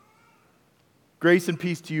Grace and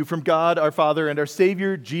peace to you from God, our Father, and our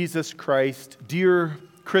Savior, Jesus Christ. Dear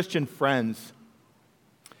Christian friends,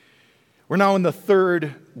 we're now in the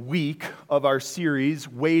third week of our series,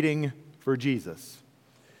 Waiting for Jesus.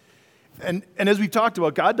 And as we've talked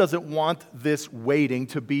about, God doesn't want this waiting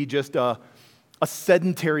to be just a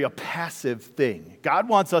sedentary, a passive thing. God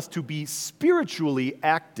wants us to be spiritually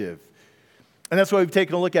active. And that's why we've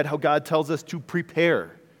taken a look at how God tells us to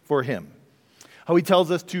prepare for Him. How He tells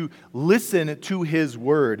us to listen to His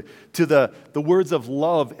Word, to the words of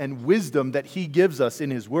love and wisdom that He gives us in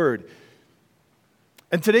His Word.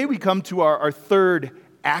 And today we come to our third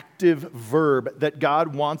active verb that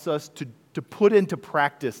God wants us to put into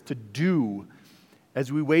practice, to do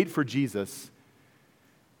as we wait for Jesus,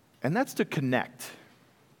 and that's to connect.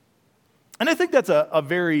 And I think that's a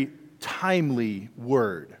very timely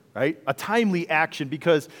word, right? A timely action,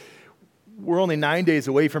 because we're only 9 days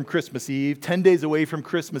away from Christmas Eve, 10 days away from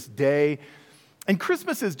Christmas Day. And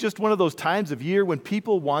Christmas is just one of those times of year when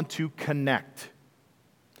people want to connect.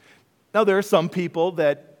 Now, there are some people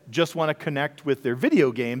that just want to connect with their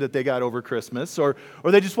video game that they got over Christmas, or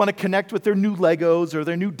they just want to connect with their new Legos or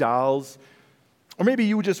their new dolls. Or maybe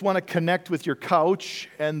you just want to connect with your couch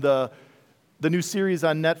and the new series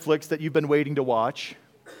on Netflix that you've been waiting to watch.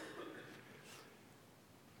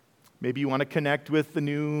 Maybe you want to connect with the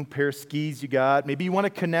new pair of skis you got. Maybe you want to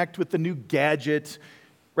connect with the new gadget,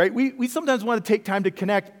 right? We sometimes want to take time to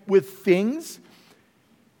connect with things,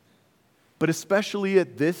 but especially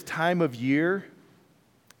at this time of year,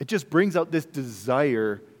 it just brings out this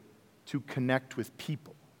desire to connect with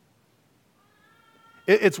people.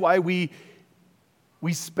 It's why we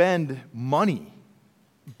spend money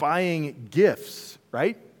buying gifts,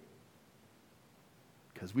 right?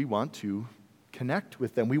 Because we want to connect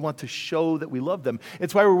with them. We want to show that we love them.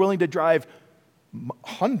 It's why we're willing to drive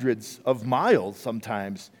hundreds of miles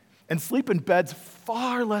sometimes and sleep in beds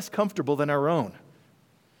far less comfortable than our own,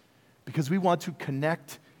 because we want to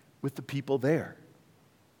connect with the people there.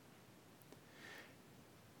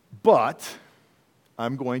 But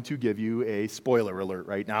I'm going to give you a spoiler alert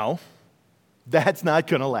right now. That's not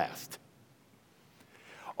going to last.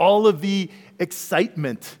 All of the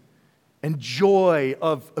excitement and joy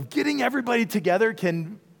of getting everybody together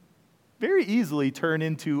can very easily turn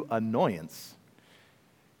into annoyance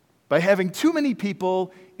by having too many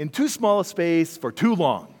people in too small a space for too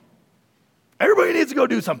long. Everybody needs to go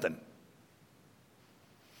do something.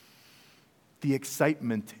 The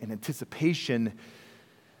excitement and anticipation,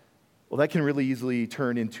 well, that can really easily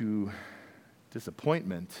turn into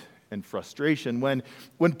disappointment and frustration when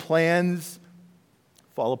plans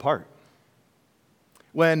fall apart,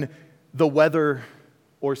 when the weather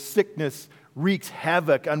or sickness wreaks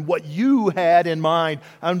havoc on what you had in mind,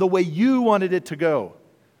 on the way you wanted it to go.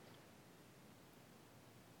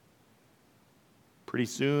 Pretty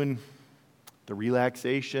soon, the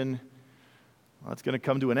relaxation, well, it's going to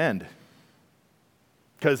come to an end,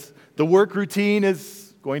 because the work routine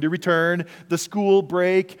is going to return, the school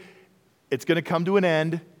break, it's going to come to an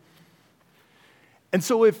end. And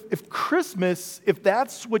so if Christmas, if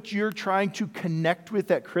that's what you're trying to connect with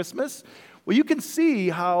at Christmas, well, you can see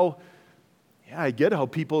how, I get how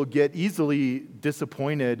people get easily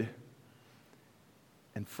disappointed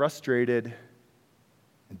and frustrated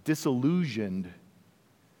and disillusioned.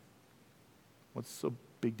 What's so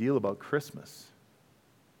big deal about Christmas?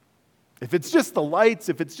 If it's just the lights,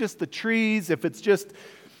 if it's just the trees, if it's just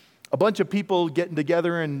a bunch of people getting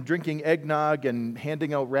together and drinking eggnog and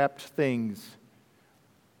handing out wrapped things,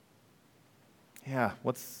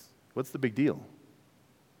 what's the big deal?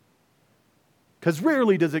 Because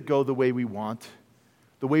rarely does it go the way we want,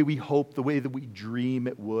 the way we hope, the way that we dream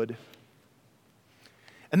it would.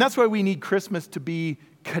 And that's why we need Christmas to be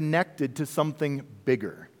connected to something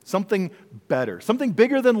bigger, something better, something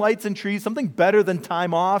bigger than lights and trees, something better than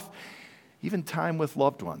time off, even time with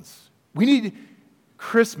loved ones. We need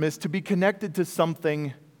Christmas to be connected to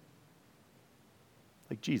something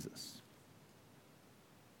like Jesus.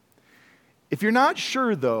 If you're not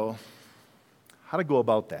sure, though, how to go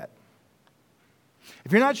about that,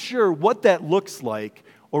 if you're not sure what that looks like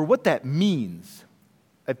or what that means,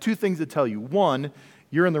 I have two things to tell you. One,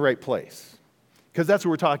 you're in the right place, because that's what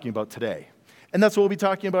we're talking about today. And that's what we'll be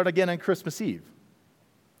talking about again on Christmas Eve.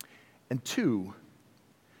 And two,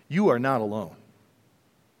 you are not alone.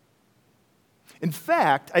 In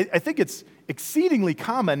fact, I think it's exceedingly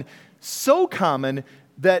common, so common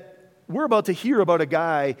that we're about to hear about a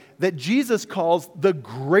guy that Jesus calls the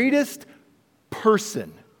greatest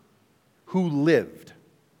person who lived,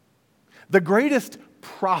 the greatest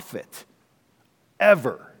prophet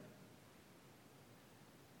ever.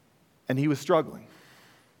 And he was struggling.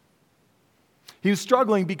 He was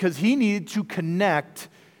struggling because he needed to connect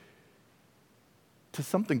to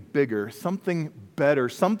something bigger, something better,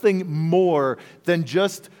 something more than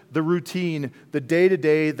just the routine, the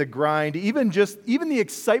day-to-day, the grind, even the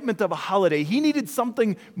excitement of a holiday. He needed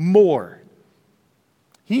something more.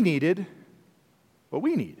 He needed what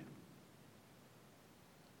we need.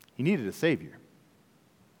 He needed a Savior.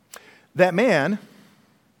 That man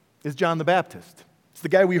is John the Baptist. It's the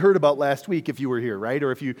guy we heard about last week if you were here, right?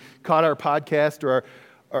 Or if you caught our podcast or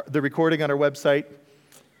the recording on our website.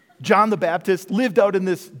 John the Baptist lived out in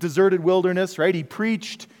this deserted wilderness, right? He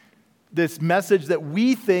preached this message that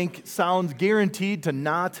we think sounds guaranteed to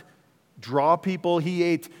not draw people. He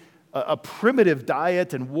ate a primitive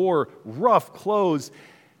diet and wore rough clothes.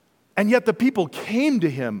 And yet the people came to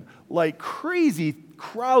him like crazy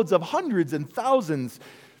crowds of hundreds and thousands.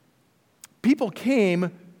 People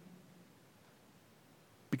came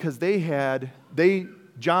because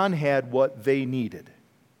John had what they needed.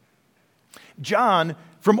 John,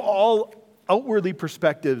 from all outwardly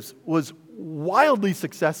perspectives, was wildly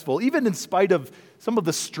successful, even in spite of some of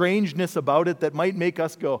the strangeness about it that might make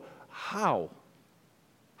us go, how?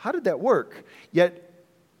 How did that work? Yet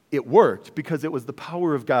it worked because it was the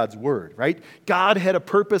power of God's word, right? God had a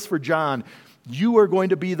purpose for John. You are going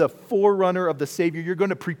to be the forerunner of the Savior. You're going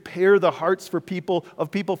to prepare the hearts for people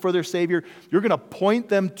for their Savior. You're going to point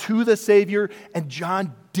them to the Savior. And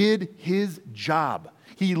John did his job.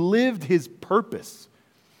 He lived his purpose.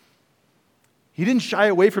 He didn't shy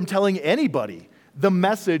away from telling anybody the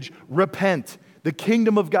message, repent, the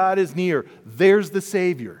kingdom of God is near, there's the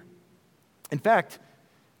Savior. In fact,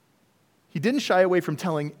 he didn't shy away from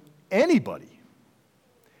telling anybody,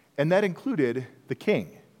 and that included the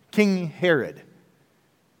king, King Herod.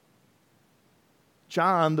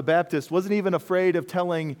 John the Baptist wasn't even afraid of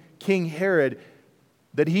telling King Herod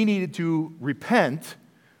that he needed to repent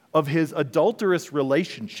of his adulterous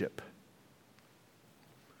relationship.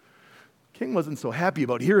 King wasn't so happy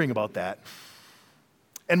about hearing about that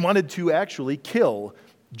and wanted to actually kill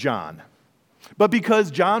John. But because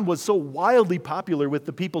John was so wildly popular with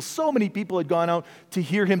the people, so many people had gone out to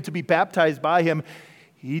hear him, to be baptized by him,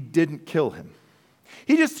 he didn't kill him.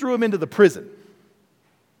 He just threw him into the prison.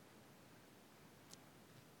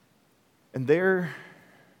 And there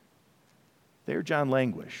John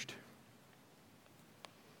languished.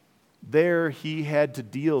 There he had to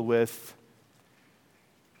deal with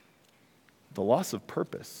the loss of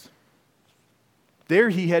purpose. There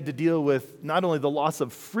he had to deal with not only the loss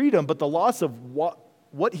of freedom, but the loss of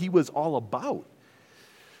what he was all about.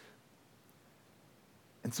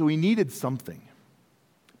 And so he needed something,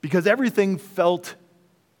 because everything felt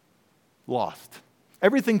lost.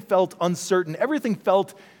 Everything felt uncertain. Everything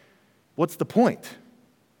felt, what's the point?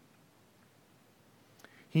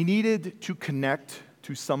 He needed to connect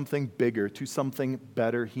to something bigger, to something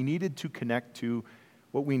better. He needed to connect to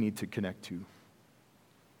what we need to connect to,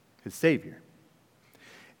 his Savior.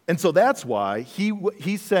 And so that's why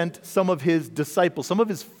he sent some of his disciples, some of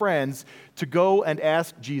his friends, to go and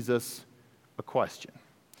ask Jesus a question.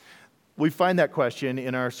 We find that question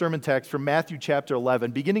in our sermon text from Matthew chapter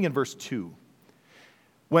 11, beginning in verse 2.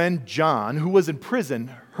 When John, who was in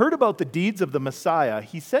prison, heard about the deeds of the Messiah,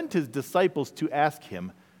 he sent his disciples to ask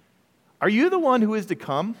him, "Are you the one who is to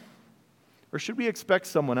come, or should we expect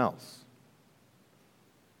someone else?"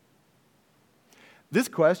 This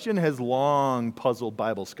question has long puzzled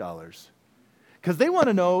Bible scholars because they want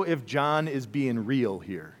to know if John is being real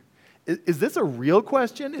here. Is this a real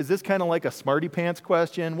question? Is this kind of like a smarty pants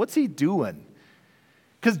question? What's he doing?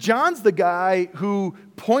 Because John's the guy who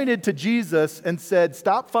pointed to Jesus and said,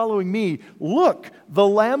 "Stop following me. Look, the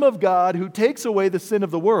Lamb of God who takes away the sin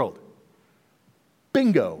of the world."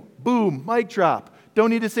 Bingo, boom, mic drop. Don't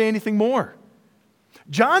need to say anything more.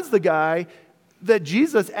 John's the guy that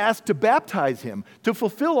Jesus asked to baptize him, to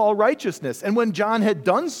fulfill all righteousness. And when John had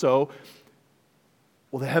done so,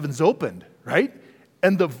 well, the heavens opened, right?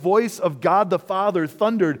 And the voice of God the Father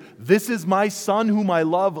thundered, "This is my Son whom I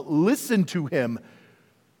love, listen to him."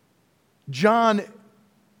 John,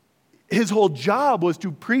 his whole job was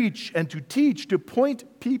to preach and to teach, to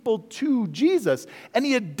point people to Jesus. And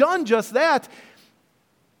he had done just that.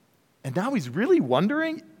 And now he's really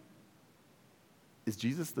wondering, is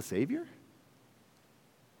Jesus the Savior?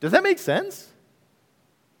 Does that make sense?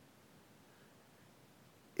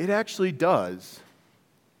 It actually does.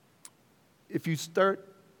 If you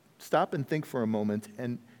stop and think for a moment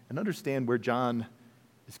and understand where John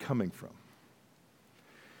is coming from.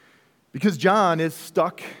 Because John is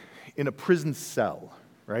stuck in a prison cell,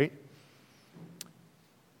 right?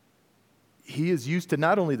 He is used to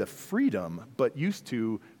not only the freedom, but used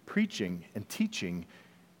to preaching and teaching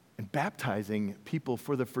and baptizing people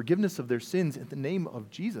for the forgiveness of their sins in the name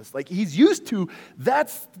of Jesus. Like he's used to,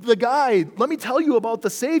 that's the guy. Let me tell you about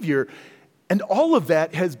the Savior. And all of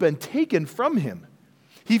that has been taken from him.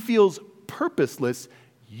 He feels purposeless,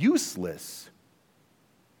 useless.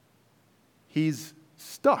 He's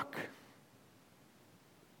stuck.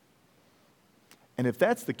 And if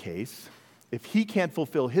that's the case, if he can't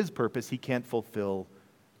fulfill his purpose, he can't fulfill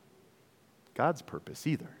God's purpose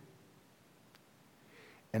either.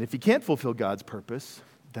 And if he can't fulfill God's purpose,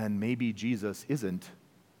 then maybe Jesus isn't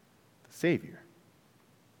the Savior.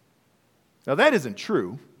 Now that isn't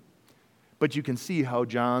true, but you can see how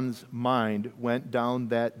John's mind went down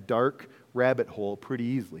that dark rabbit hole pretty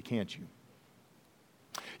easily, can't you?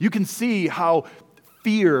 You can see how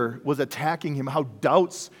fear was attacking him, how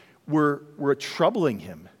doubts were troubling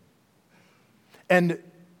him. And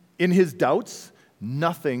in his doubts,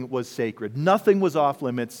 nothing was sacred. Nothing was off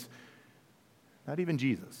limits. Not even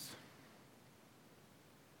Jesus.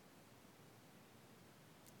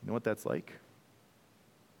 You know what that's like?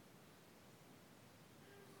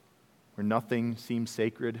 Where nothing seems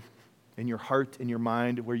sacred in your heart, in your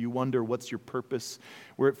mind, where you wonder what's your purpose,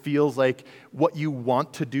 where it feels like what you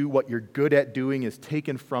want to do, what you're good at doing is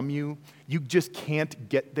taken from you. You just can't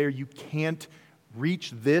get there. You can't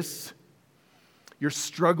reach this. You're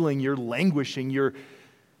struggling, you're languishing, you're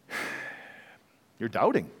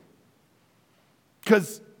doubting.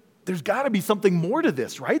 Because there's got to be something more to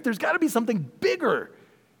this, right? There's got to be something bigger.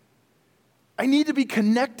 I need to be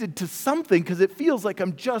connected to something because it feels like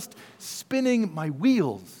I'm just spinning my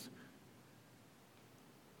wheels.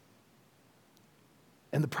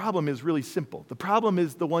 And the problem is really simple. The problem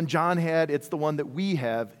is the one John had, it's the one that we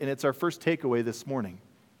have, and it's our first takeaway this morning.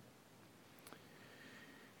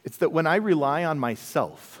 It's that when I rely on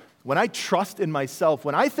myself, when I trust in myself,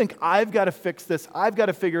 when I think I've got to fix this, I've got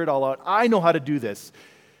to figure it all out, I know how to do this,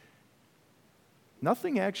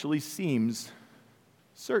 nothing actually seems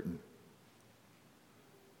certain.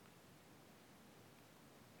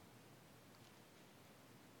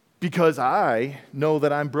 Because I know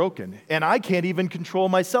that I'm broken, and I can't even control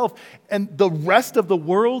myself, and the rest of the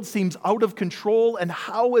world seems out of control, and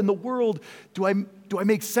how in the world do I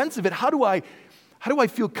make sense of it? How do I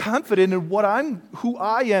feel confident in who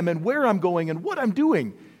I am and where I'm going and what I'm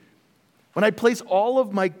doing? When I place all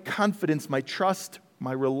of my confidence, my trust,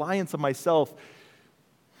 my reliance on myself,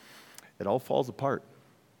 it all falls apart.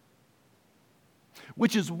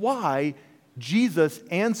 Which is why Jesus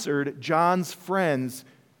answered John's friends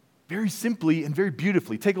very simply and very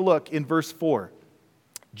beautifully. Take a look in verse 4.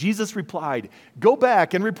 Jesus replied, "Go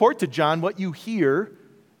back and report to John what you hear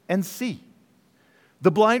and see.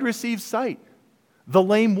 The blind receive sight. The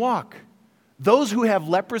lame walk. Those who have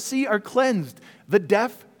leprosy are cleansed. The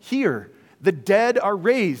deaf hear. The dead are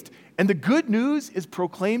raised. And the good news is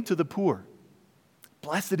proclaimed to the poor.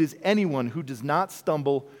 Blessed is anyone who does not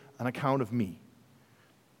stumble on account of me."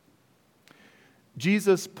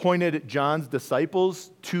 Jesus pointed John's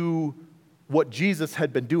disciples to what Jesus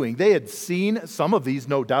had been doing. They had seen some of these,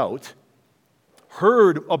 no doubt,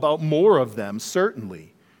 heard about more of them,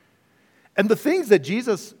 certainly. And the things that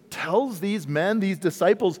Jesus tells these men, these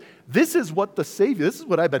disciples, this is what the Savior, this is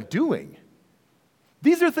what I've been doing.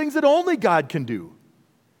 These are things that only God can do.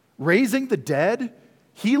 Raising the dead,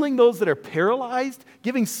 healing those that are paralyzed,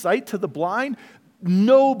 giving sight to the blind.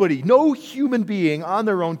 Nobody, no human being on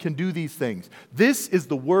their own can do these things. This is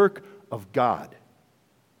the work of God.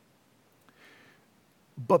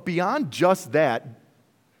 But beyond just that,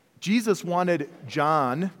 Jesus wanted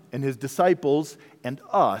John and his disciples and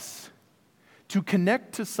us to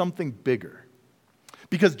connect to something bigger.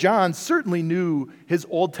 Because John certainly knew his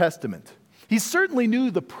Old Testament. He certainly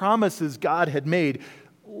knew the promises God had made,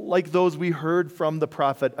 like those we heard from the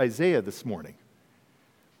prophet Isaiah this morning.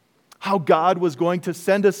 How God was going to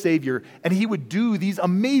send a Savior, and he would do these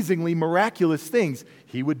amazingly miraculous things.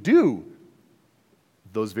 He would do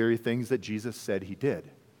those very things that Jesus said he did.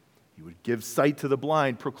 He would give sight to the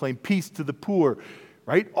blind, proclaim peace to the poor,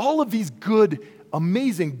 right? All of these good,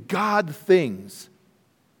 amazing God things.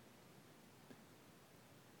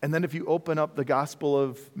 And then if you open up the Gospel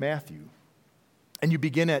of Matthew, and you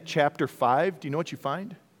begin at chapter 5, do you know what you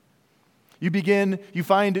find? You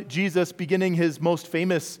find Jesus beginning his most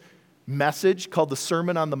famous message called the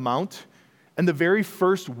Sermon on the Mount. And the very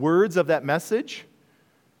first words of that message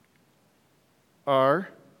are,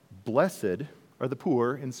 "Blessed are the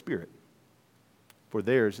poor in spirit, for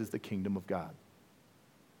theirs is the kingdom of God."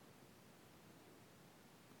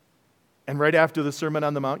 And right after the Sermon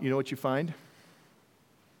on the Mount, you know what you find?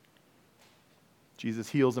 Jesus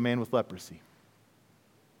heals a man with leprosy.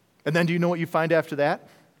 And then do you know what you find after that?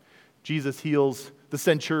 Jesus heals the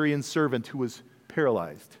centurion's servant who was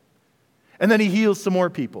paralyzed. And then he heals some more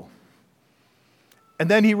people. And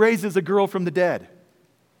then he raises a girl from the dead.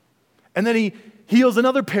 And then he heals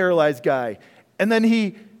another paralyzed guy. And then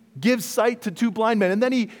he gives sight to 2 blind men. And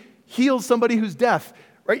then he heals somebody who's deaf.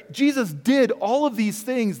 Right? Jesus did all of these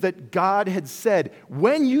things that God had said.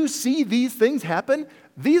 When you see these things happen,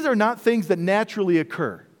 these are not things that naturally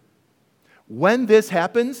occur. When this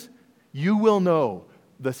happens, you will know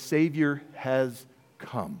the Savior has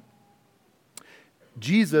come.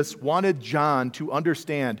 Jesus wanted John to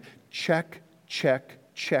understand, check, check,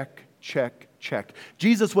 check, check, check.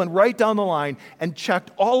 Jesus went right down the line and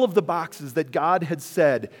checked all of the boxes that God had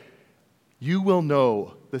said, you will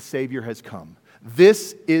know the Savior has come.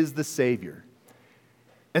 This is the Savior.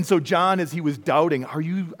 And so John, as he was doubting, are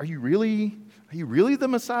you really the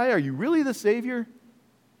Messiah? Are you really the Savior?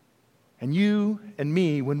 And you and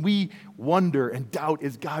me, when we wonder and doubt,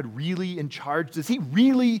 is God really in charge? Does he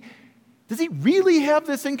really have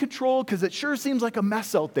this in control? Because it sure seems like a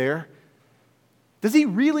mess out there. Does he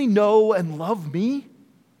really know and love me?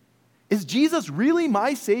 Is Jesus really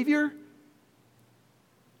my Savior?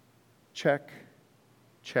 Check,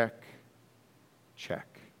 check,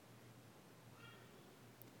 check.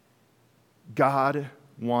 God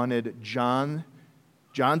wanted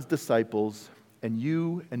John's disciples and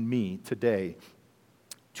you and me today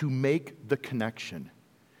to make the connection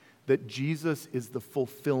that Jesus is the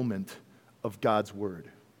fulfillment of God's word.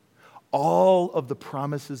 All of the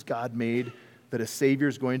promises God made that a Savior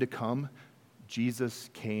is going to come, Jesus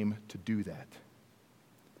came to do that.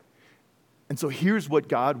 And so here's what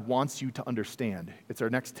God wants you to understand. It's our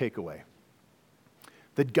next takeaway.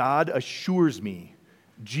 That God assures me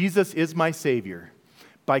Jesus is my Savior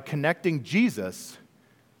by connecting Jesus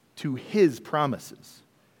to his promises.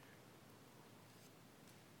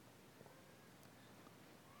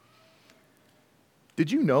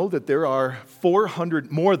 Did you know that there are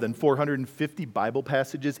more than 450 Bible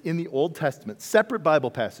passages in the Old Testament, separate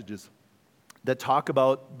Bible passages, that talk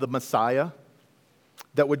about the Messiah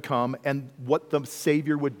that would come and what the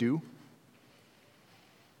Savior would do?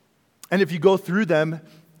 And if you go through them,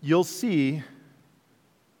 you'll see,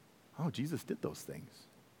 oh, Jesus did those things.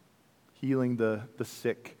 Healing the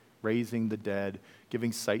sick, raising the dead,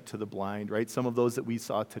 giving sight to the blind, right? Some of those that we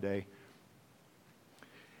saw today.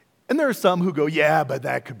 And there are some who go, yeah, but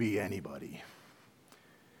that could be anybody.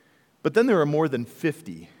 But then there are more than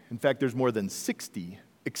 50. In fact, there's more than 60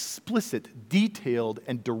 explicit, detailed,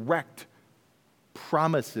 and direct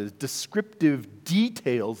promises, descriptive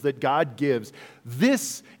details that God gives.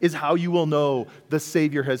 This is how you will know the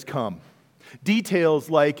Savior has come. Details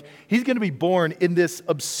like he's going to be born in this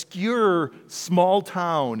obscure small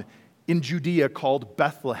town in Judea called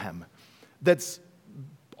Bethlehem that's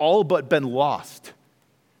all but been lost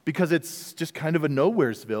because it's just kind of a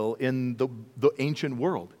nowheresville in the ancient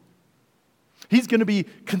world. He's going to be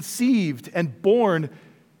conceived and born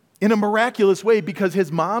in a miraculous way because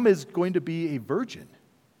his mom is going to be a virgin.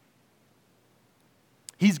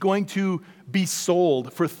 He's going to be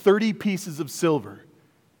sold for 30 pieces of silver.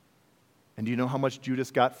 And do you know how much Judas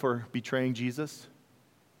got for betraying Jesus?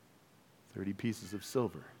 30 pieces of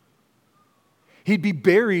silver. He'd be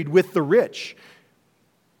buried with the rich.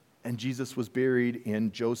 And Jesus was buried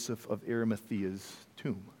in Joseph of Arimathea's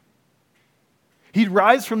tomb. He'd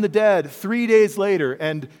rise from the dead 3 days later,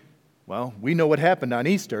 and, well, we know what happened on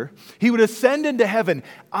Easter. He would ascend into heaven,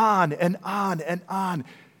 on and on and on.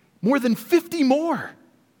 More than 50 more.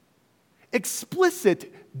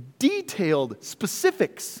 Explicit, detailed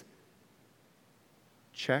specifics.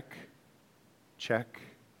 Check, check,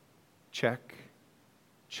 check,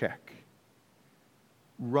 check.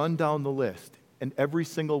 Run down the list, and every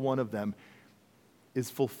single one of them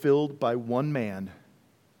is fulfilled by one man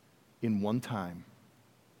in one time.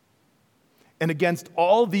 And against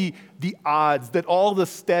all the odds that all the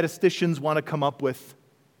statisticians want to come up with,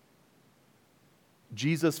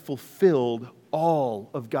 Jesus fulfilled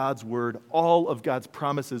all of God's word, all of God's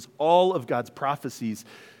promises, all of God's prophecies.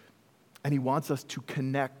 And he wants us to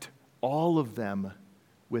connect all of them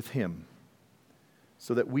with him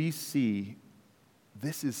so that we see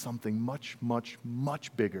this is something much, much,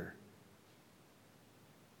 much bigger.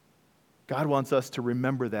 God wants us to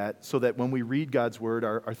remember that so that when we read God's word,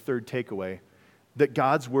 our third takeaway, that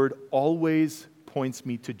God's word always points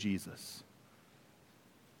me to Jesus.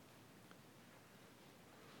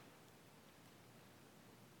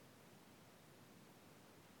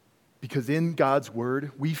 Because in God's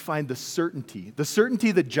word, we find the certainty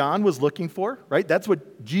that John was looking for, right? That's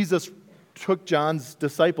what Jesus took John's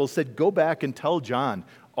disciples, said, go back and tell John,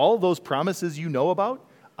 all those promises you know about,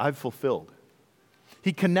 I've fulfilled.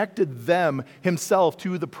 He connected them himself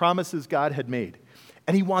to the promises God had made.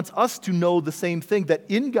 And he wants us to know the same thing, that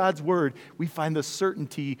in God's word, we find the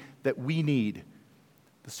certainty that we need,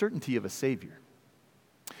 the certainty of a Savior.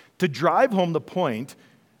 To drive home the point,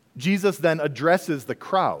 Jesus then addresses the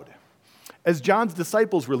crowd. As John's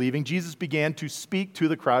disciples were leaving, Jesus began to speak to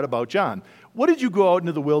the crowd about John. What did you go out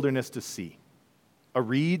into the wilderness to see? A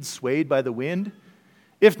reed swayed by the wind?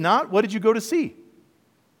 If not, what did you go to see?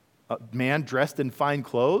 A man dressed in fine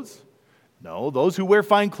clothes? No, those who wear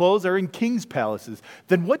fine clothes are in king's palaces.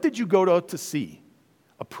 Then what did you go out to see?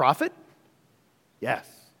 A prophet? Yes,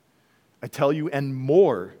 I tell you, and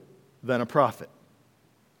more than a prophet.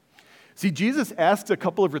 See, Jesus asks a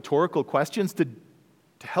couple of rhetorical questions to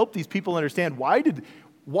help these people understand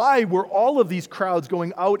why were all of these crowds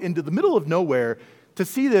going out into the middle of nowhere to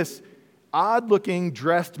see this odd-looking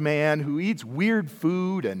dressed man who eats weird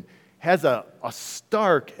food and has a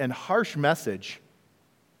stark and harsh message.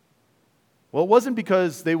 Well, it wasn't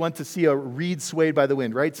because they went to see a reed swayed by the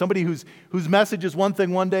wind, right? Somebody whose message is one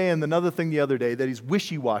thing one day and another thing the other day, that he's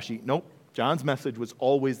wishy-washy. Nope, John's message was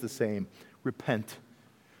always the same. Repent,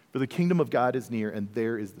 for the kingdom of God is near, and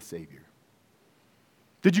there is the Savior.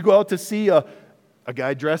 Did you go out to see a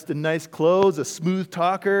guy dressed in nice clothes, a smooth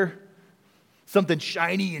talker, something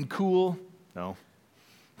shiny and cool? No,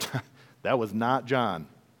 that was not John.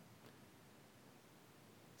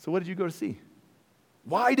 So what did you go to see?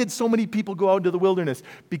 Why did so many people go out into the wilderness?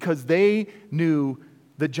 Because they knew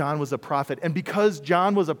that John was a prophet. And because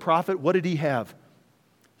John was a prophet, what did he have?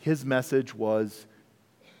 His message was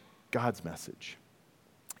God's message.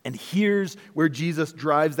 And here's where Jesus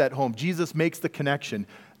drives that home. Jesus makes the connection.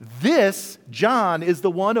 This, John, is the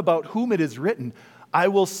one about whom it is written, I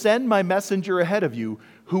will send my messenger ahead of you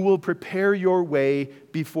who will prepare your way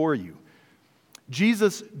before you.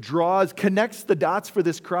 Jesus connects the dots for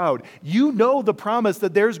this crowd. You know the promise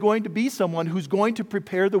that there's going to be someone who's going to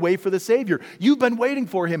prepare the way for the Savior. You've been waiting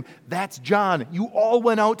for him. That's John. You all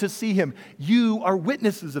went out to see him. You are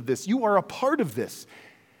witnesses of this. You are a part of this.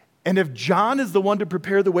 And if John is the one to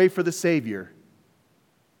prepare the way for the Savior,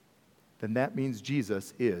 then that means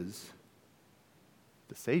Jesus is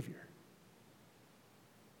the Savior.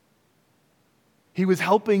 He was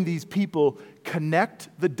helping these people connect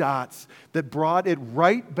the dots that brought it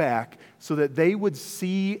right back so that they would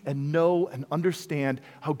see and know and understand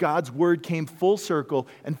how God's word came full circle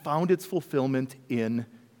and found its fulfillment in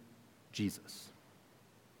Jesus.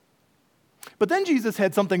 But then Jesus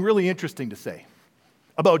had something really interesting to say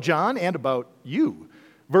about John and about you.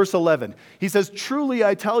 Verse 11, he says, truly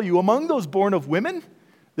I tell you, among those born of women,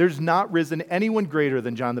 there's not risen anyone greater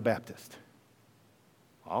than John the Baptist.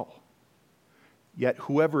 Wow. Yet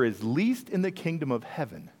whoever is least in the kingdom of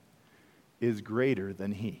heaven is greater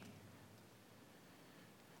than he.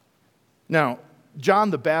 Now,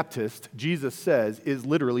 John the Baptist, Jesus says, is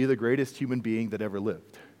literally the greatest human being that ever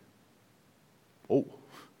lived. Oh.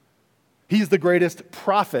 He's the greatest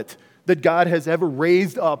prophet that God has ever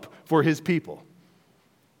raised up for his people.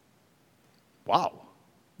 Wow.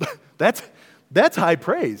 That's high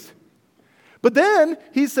praise. But then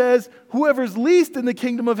he says, whoever's least in the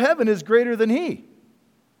kingdom of heaven is greater than he.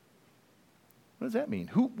 What does that mean?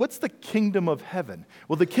 What's the kingdom of heaven?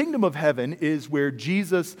 Well, the kingdom of heaven is where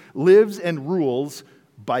Jesus lives and rules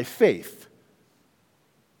by faith.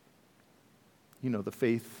 You know, the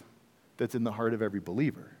faith that's in the heart of every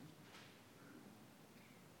believer.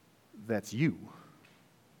 That's you.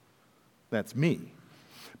 That's me.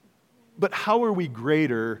 But how are we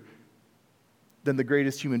greater than the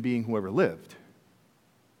greatest human being who ever lived?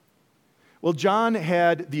 Well, John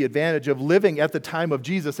had the advantage of living at the time of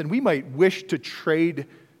Jesus, and we might wish to trade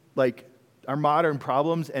like our modern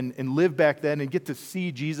problems and live back then and get to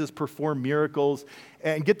see Jesus perform miracles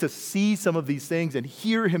and get to see some of these things and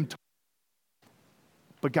hear him talk.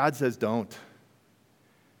 But God says don't.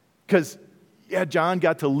 Because, yeah, John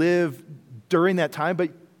got to live during that time, but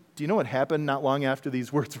do you know what happened not long after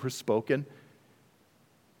these words were spoken?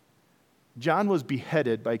 John was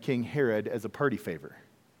beheaded by King Herod as a party favor.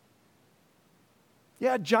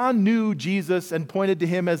 Yeah, John knew Jesus and pointed to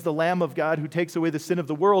him as the Lamb of God who takes away the sin of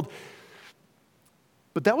the world.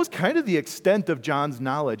 But that was kind of the extent of John's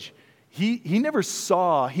knowledge. He never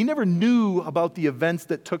knew about the events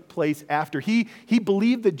that took place after. He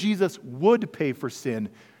believed that Jesus would pay for sin,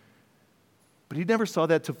 but he never saw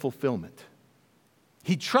that to fulfillment.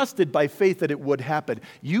 He trusted by faith that it would happen.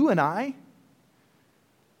 You and I,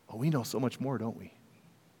 we know so much more, don't we?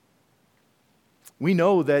 We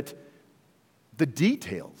know that the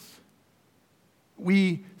details,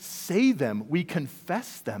 we say them, we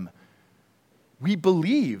confess them. We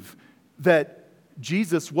believe that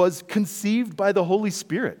Jesus was conceived by the Holy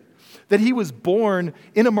Spirit, that he was born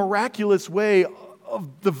in a miraculous way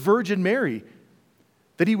of the Virgin Mary,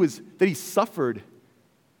 that he suffered,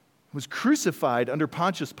 was crucified under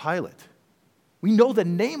Pontius Pilate. We know the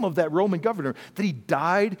name of that Roman governor, that he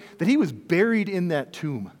died, that he was buried in that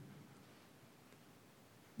tomb,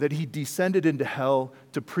 that he descended into hell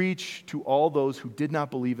to preach to all those who did not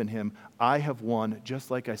believe in him, I have won, just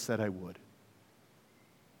like I said I would.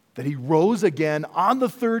 That he rose again on the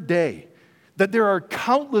third day, that there are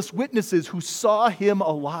countless witnesses who saw him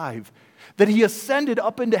alive, that he ascended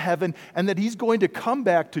up into heaven, and that he's going to come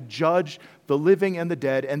back to judge the living and the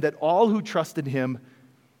dead, and that all who trust in him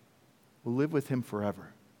will live with him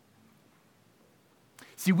forever.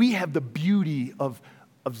 See, we have the beauty of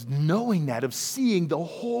knowing that, of seeing the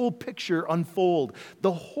whole picture unfold,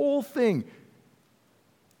 the whole thing.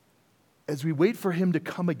 As we wait for him to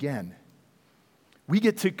come again, we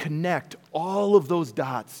get to connect all of those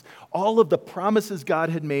dots, all of the promises God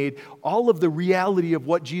had made, all of the reality of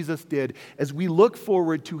what Jesus did as we look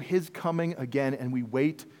forward to his coming again and we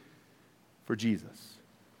wait for Jesus.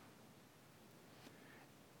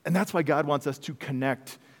 And that's why God wants us to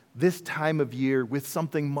connect this time of year with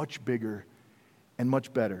something much bigger and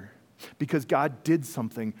much better, because God did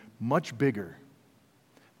something much bigger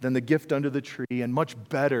than the gift under the tree and much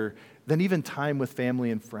better than even time with family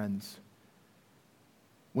and friends.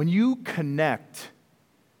 When you connect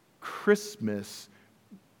Christmas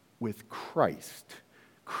with Christ,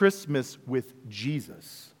 Christmas with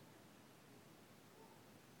Jesus,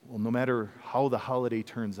 well, no matter how the holiday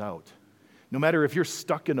turns out, no matter if you're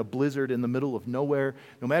stuck in a blizzard in the middle of nowhere,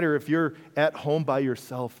 no matter if you're at home by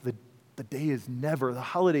yourself, the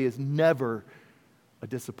holiday is never a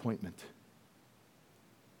disappointment.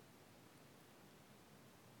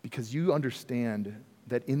 Because you understand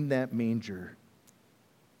that in that manger,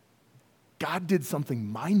 God did something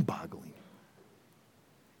mind-boggling.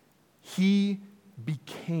 He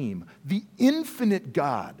became, the infinite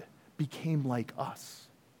God became like us.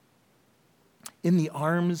 In the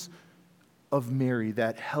arms of Mary,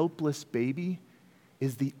 that helpless baby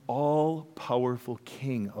is the all-powerful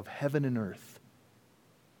King of heaven and earth.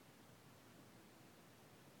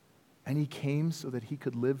 And he came so that he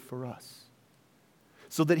could live for us,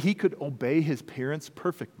 so that he could obey his parents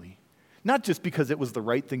perfectly, not just because it was the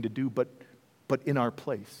right thing to do, but in our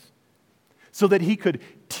place, so that he could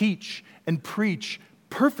teach and preach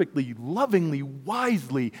perfectly, lovingly,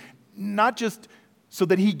 wisely, not just so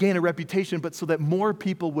that he gained a reputation, but so that more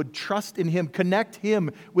people would trust in him, connect him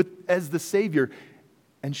as the Savior,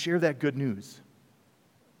 and share that good news.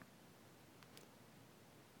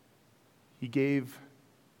 He gave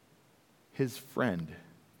his friend.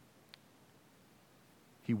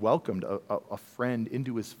 He welcomed a friend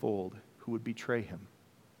into his fold who would betray him.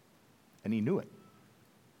 And he knew it.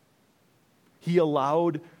 He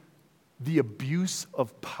allowed the abuse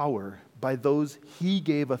of power by those he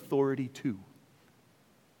gave authority to.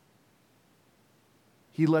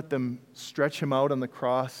 He let them stretch him out on the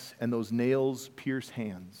cross and those nails pierce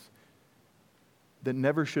hands that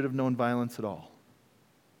never should have known violence at all.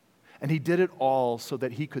 And he did it all so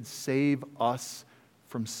that he could save us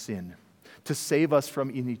from sin, to save us from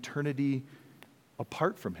an eternity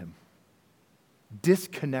apart from him,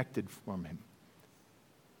 disconnected from him.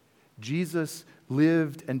 Jesus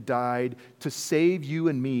lived and died to save you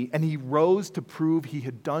and me, and he rose to prove he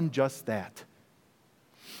had done just that.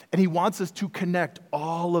 And he wants us to connect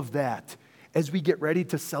all of that as we get ready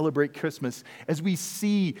to celebrate Christmas, as we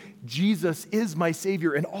see Jesus is my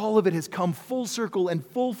Savior, and all of it has come full circle and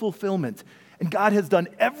full fulfillment. And God has done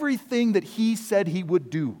everything that he said he would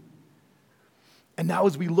do. And now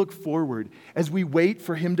as we look forward, as we wait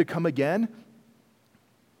for him to come again,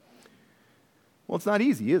 well, it's not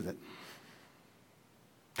easy, is it?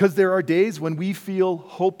 Because there are days when we feel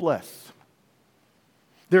hopeless.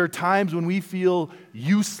 There are times when we feel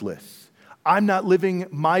useless. I'm not living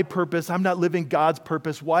my purpose. I'm not living God's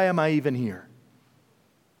purpose. Why am I even here?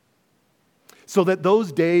 So that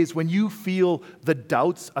those days when you feel the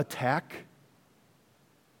doubts attack,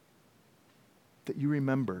 that you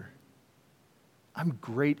remember, I'm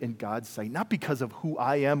great in God's sight, not because of who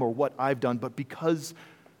I am or what I've done, but because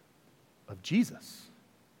of Jesus.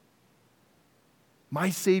 My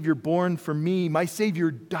Savior born for me, my Savior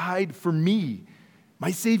died for me,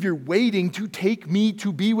 my Savior waiting to take me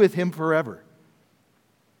to be with him forever.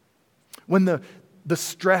 When the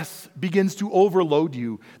stress begins to overload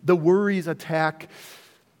you, the worries attack,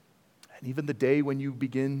 and even the day when you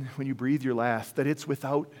breathe your last, that it's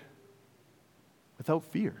without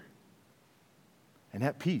fear and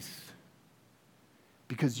at peace,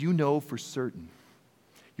 because you know for certain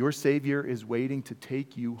Your Savior is waiting to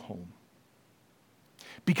take you home.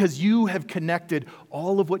 Because you have connected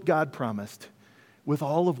all of what God promised with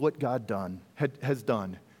all of what God has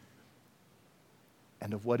done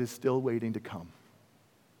and of what is still waiting to come.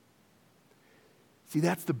 See,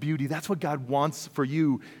 that's the beauty. That's what God wants for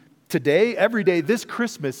you today, every day, this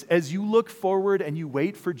Christmas, as you look forward and you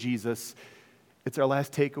wait for Jesus. It's our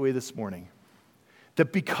last takeaway this morning.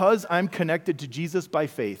 That because I'm connected to Jesus by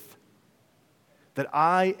faith, that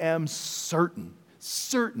I am certain,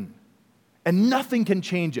 and nothing can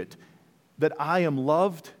change it, that I am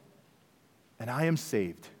loved and I am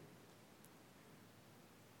saved.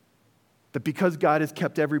 That because God has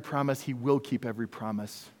kept every promise, He will keep every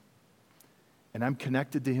promise. And I'm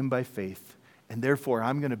connected to Him by faith, and therefore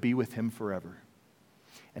I'm going to be with Him forever.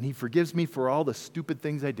 And He forgives me for all the stupid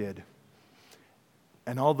things I did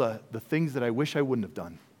and all the things that I wish I wouldn't have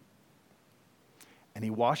done. And He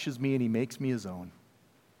washes me and He makes me His own.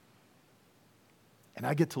 And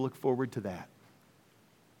I get to look forward to that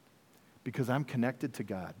because I'm connected to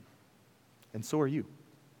God. And so are you.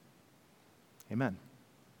 Amen.